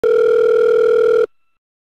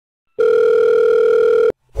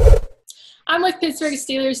I'm with Pittsburgh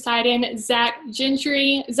Steelers tight end Zach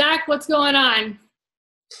Gentry. Zach, what's going on?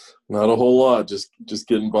 Not a whole lot. Just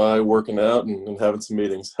getting by, working out, and having some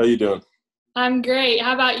meetings. How you doing? I'm great.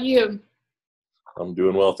 How about you? I'm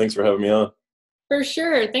doing well. Thanks for having me on. For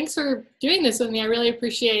sure. Thanks for doing this with me. I really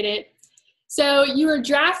appreciate it. So you were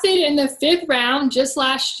drafted in the 5th round just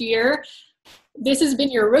last year. This has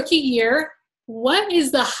been your rookie year. What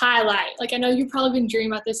is the highlight? Like, I know you've probably been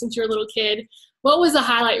dreaming about this since you were a little kid. What was the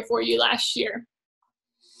highlight for you last year?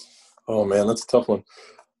 Oh man, that's a tough one.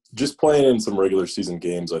 Just playing in some regular season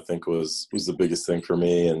games, I think was the biggest thing for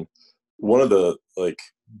me. And one of the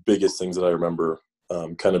biggest things that I remember,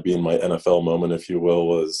 kind of being my NFL moment, if you will,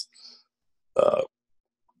 was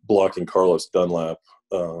blocking Carlos Dunlap.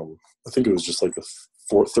 I think it was just like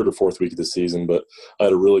the third or fourth week of the season, but I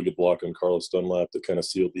had a really good block on Carlos Dunlap that kind of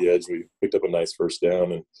sealed the edge. We picked up a nice first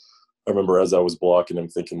down, and I remember as I was blocking him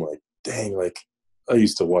thinking like, dang, like I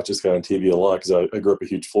used to watch this guy on TV a lot because I grew up a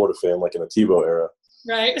huge Florida fan, like in the Tebow era.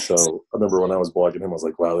 Right. So I remember when I was blocking him, I was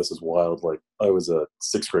like, wow, this is wild. Like I was a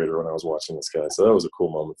 6th grader when I was watching this guy. So that was a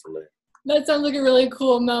cool moment for me. That sounds like a really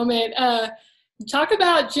cool moment. Talk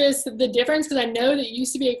about just the difference, because I know that you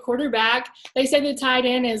used to be a quarterback. They say the tight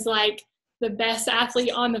end is like the best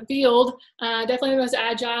athlete on the field, definitely the most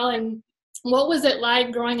agile. And what was it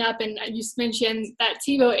like growing up? And you mentioned that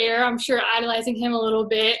Tebow era, I'm sure idolizing him a little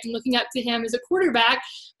bit and looking up to him as a quarterback.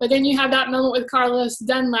 But then you have that moment with Carlos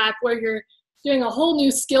Dunlap where you're doing a whole new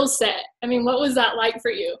skill set. I mean, what was that like for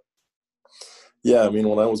you? Yeah, I mean,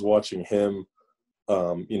 when I was watching him,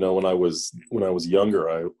 when I was younger,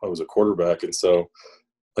 I was a quarterback. And so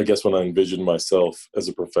I guess when I envisioned myself as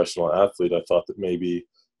a professional athlete, I thought that maybe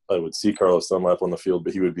I would see Carlos Dunlap on the field,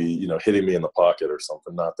 but he would be, hitting me in the pocket or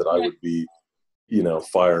something. Not that I would be,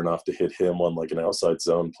 fire enough to hit him on like an outside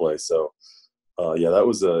zone play. So, it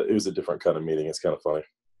was a different kind of meeting. It's kind of funny.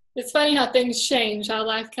 It's funny how things change, how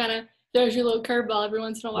life kind of throws you a little curveball every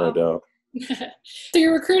once in a while. No doubt. So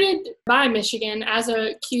you're recruited by Michigan as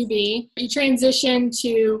a QB. You transitioned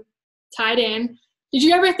to tight end. Did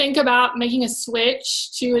you ever think about making a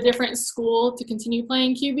switch to a different school to continue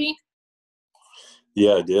playing QB?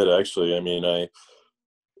 Yeah, I did actually. I mean,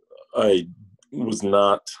 I was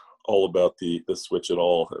not all about the switch at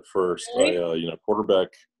all at first. Really? Quarterback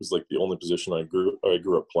was like the only position I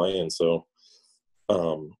grew up playing. So,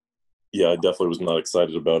 I definitely was not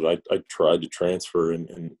excited about it. I tried to transfer,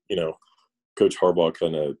 and Coach Harbaugh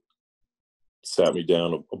kind of sat me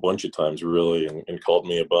down a bunch of times, really, and called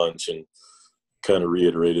me a bunch and kind of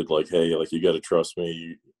reiterated, like, hey, like, you got to trust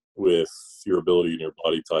me with your ability and your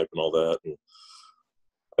body type and all that. And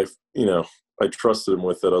I trusted him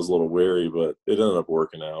with it. I was a little wary, but it ended up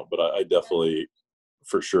working out. But I definitely,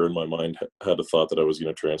 for sure, in my mind, had a thought that I was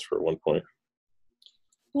going to transfer at one point.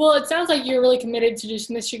 Well, it sounds like you're really committed to just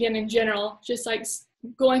Michigan in general, just like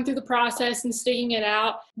going through the process and sticking it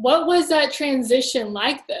out. What was that transition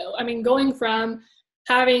like, though? I mean, going from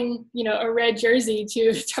having, a red jersey to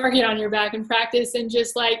a target on your back in practice and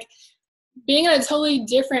just like being in a totally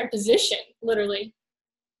different position, literally.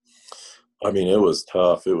 I mean, it was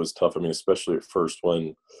tough. It was tough. I mean, especially at first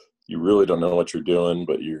when you really don't know what you're doing,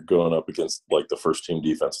 but you're going up against like the first team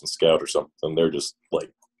defense and scout or something. They're just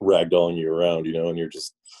like ragdolling you around, and you're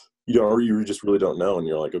just, you just really don't know. And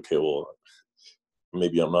you're like, okay, well,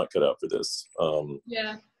 maybe I'm not cut out for this.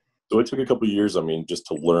 Yeah. So it took a couple of years, I mean, just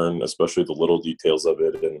to learn, especially the little details of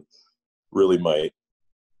it. And really my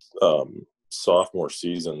sophomore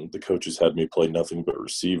season, the coaches had me play nothing but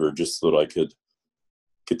receiver just so that I could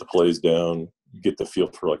get the plays down, get the feel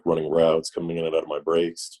for like running routes, coming in and out of my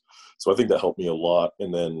breaks. So I think that helped me a lot.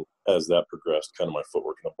 And then as that progressed, kind of my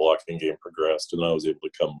footwork and the blocking game progressed, and I was able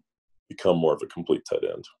to become more of a complete tight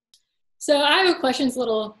end. So I have a question, it's a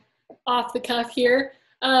little off the cuff here.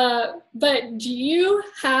 But do you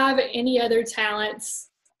have any other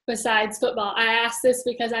talents besides football? I ask this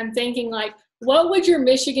because I'm thinking, like, what would your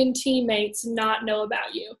Michigan teammates not know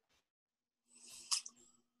about you?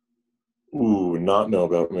 Ooh, not know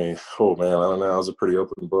about me. Oh man, I don't know. I was a pretty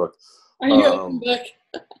open book. Are you open book?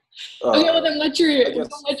 Okay, well then what's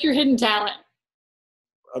your hidden talent?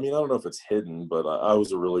 I mean, I don't know if it's hidden, but I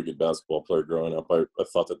was a really good basketball player growing up. I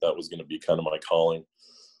thought that was going to be kind of my calling.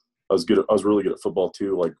 I was really good at football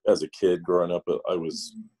too. Like as a kid growing up, I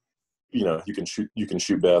was, you can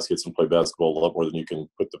shoot baskets and play basketball a lot more than you can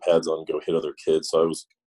put the pads on and go hit other kids. So I was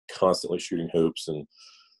constantly shooting hoops and,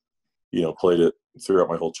 played it throughout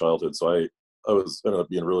my whole childhood. So I ended up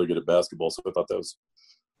being really good at basketball. So I thought that was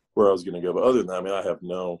where I was going to go. But other than that, I mean,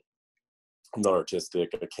 I'm not artistic.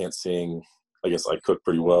 I can't sing. I guess I cook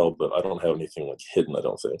pretty well, but I don't have anything like hidden, I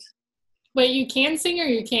don't think. Wait, you can sing or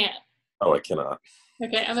you can't? Oh, I cannot.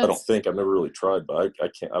 Okay, I don't think. I've never really tried, but I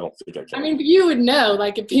can't. I don't think I I can. mean, you would know,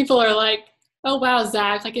 like, if people are like, "Oh wow,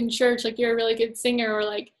 Zach," like in church, like you're a really good singer, or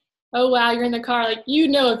like, "Oh wow, you're in the car," like you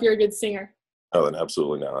know if you're a good singer. Oh, then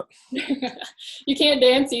absolutely not. You can't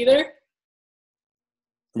dance either.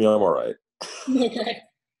 I mean, I'm all right. Okay.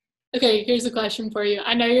 Okay, here's a question for you.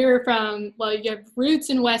 I know you're from, well, you have roots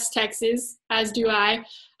in West Texas, as do I.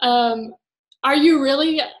 Um, are you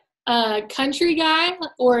really a country guy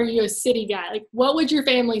or are you a city guy? Like, what would your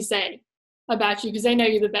family say about you? Because they know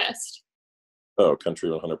you're the best. Oh, country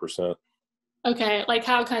 100%. Okay, like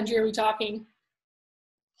how country are we talking?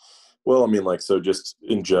 Well, I mean, like, so just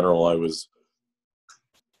in general,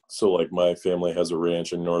 like my family has a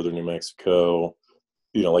ranch in northern New Mexico.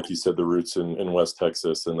 Like you said, the roots in West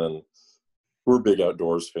Texas, and then we're a big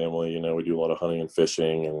outdoors family. We do a lot of hunting and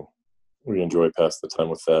fishing, and we enjoy pass the time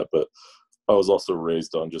with that. But I was also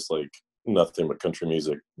raised on just like nothing but country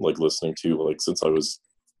music, like listening to like since I was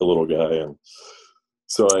a little guy, and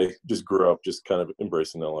so I just grew up just kind of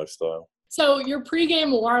embracing that lifestyle. So your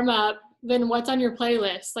pregame warm up, then what's on your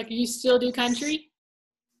playlist? Like, you still do country?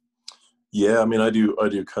 Yeah, I mean, I do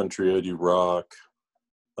country, I do rock,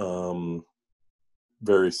 um,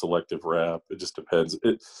 very selective rap. It just depends.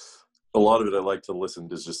 A lot of it I like to listen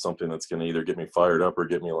to is just something that's going to either get me fired up or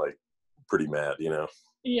get me like pretty mad.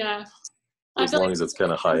 Yeah, So I as feel long like as it's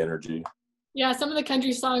kind of high energy, yeah, some of the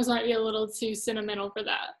country songs might be a little too sentimental for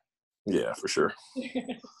that. yeah, for sure.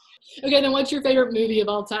 Okay, then what's your favorite movie of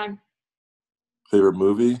all time? Favorite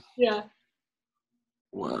movie? Yeah.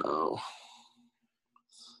 Wow,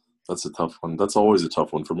 that's a tough one. That's always a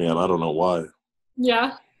tough one for me, and I don't know why.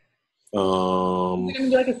 Yeah. Is it Um, gonna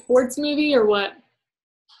be like a sports movie or what?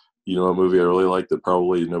 a movie I really like that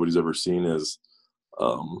probably nobody's ever seen is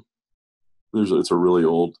um, it's a really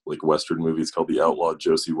old like Western movie. It's called The Outlaw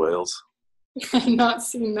Josie Wales. I've not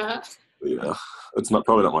seen that. Yeah, it's not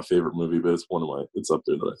probably not my favorite movie, but it's up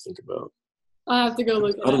there that I think about. I'll have to go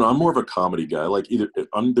look it I don't up. know. I'm more of a comedy guy. Like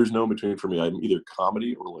there's no in between for me. I'm either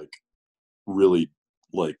comedy or like really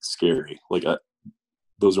like scary.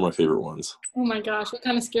 Those are my favorite ones. Oh my gosh, what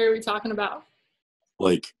kind of scary are we talking about?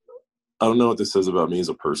 Like I don't know what this says about me as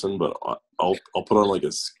a person, but I'll put on like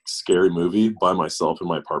a scary movie by myself in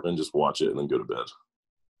my apartment, just watch it, and then go to bed.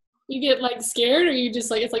 You get like scared or you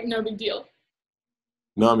just like it's like no big deal?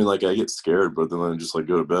 No, I mean like I get scared, but then I just like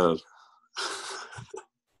go to bed.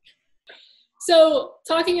 So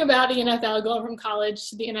talking about the NFL, going from college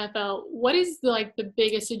to the NFL, what is the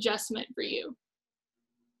biggest adjustment for you?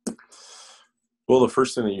 Well, the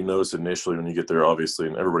first thing that you notice initially when you get there, obviously,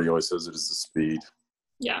 and everybody always says it, is the speed.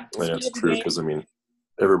 Yeah, And speed it's of the true game. because, I mean,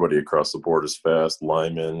 everybody across the board is fast.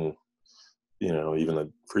 Linemen, even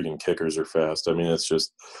the freaking kickers are fast. I mean, it's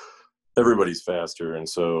just everybody's faster. And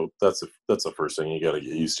so that's the first thing you got to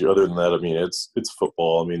get used to. Other than that, I mean, it's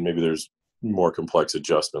football. I mean, maybe there's more complex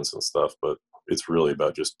adjustments and stuff, but it's really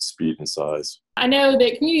about just speed and size. I know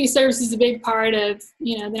that community service is a big part of,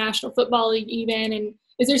 the National Football League even. And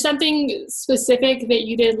is there something specific that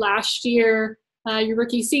you did last year, your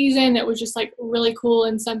rookie season, that was just like really cool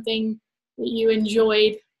and something that you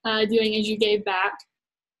enjoyed doing as you gave back?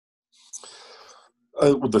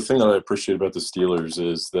 The thing that I appreciate about the Steelers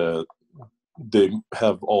is that they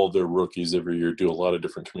have all their rookies every year do a lot of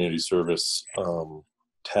different community service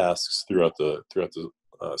tasks throughout the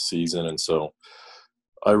season, and so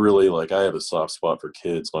I really I have a soft spot for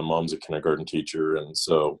kids. My mom's a kindergarten teacher, and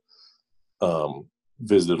so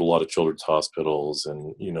visited a lot of children's hospitals,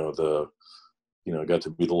 and got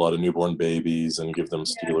to meet a lot of newborn babies and give them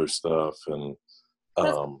Steeler stuff. And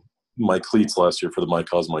That's, my cleats last year for the My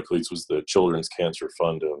Cause My Cleats was the Children's Cancer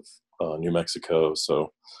Fund of New Mexico,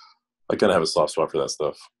 so I kind of have a soft spot for that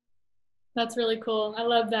stuff. that's really cool. I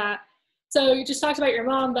love that. So you just talked about your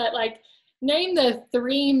mom, but name the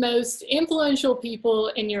three most influential people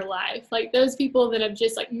in your life, like those people that have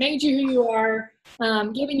just made you who you are,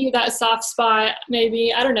 given you that soft spot.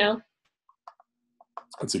 Maybe, I don't know.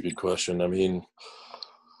 That's a good question. I mean,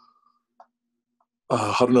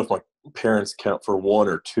 I don't know if my parents count for one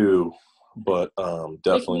or two, but Like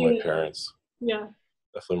definitely my you, parents. yeah.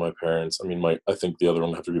 Definitely my parents. I mean, I think the other one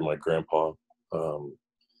would have to be my grandpa. Um,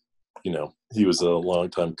 he was a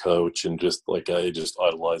longtime coach, and just I just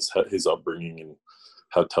idolized his upbringing and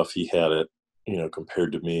how tough he had it,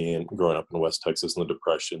 compared to me and growing up in West Texas in the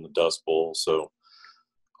Depression, the Dust Bowl. So,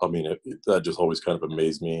 I mean, that just always kind of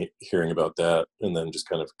amazed me hearing about that, and then just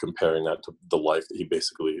kind of comparing that to the life that he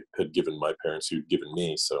basically had given my parents, who'd given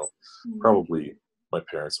me. So, Mhm. probably my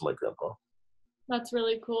parents and my grandpa. That's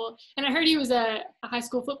really cool. And I heard he was a high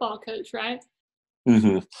school football coach, right?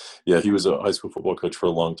 hmm Yeah, he was a high school football coach for a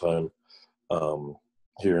long time,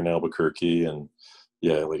 here in Albuquerque, and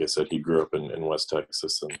yeah, like I said, he grew up in West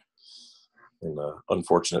Texas and in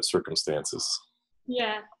unfortunate circumstances.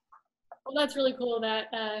 Yeah. Well, that's really cool, that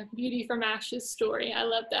Beauty from Ashes story. I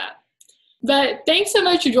love that. But thanks so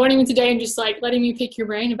much for joining me today and just like letting me pick your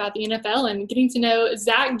brain about the NFL and getting to know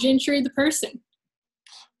Zach Gentry, the person.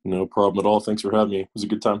 No problem at all. Thanks for having me. It was a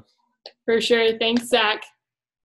good time. For sure. Thanks, Zach.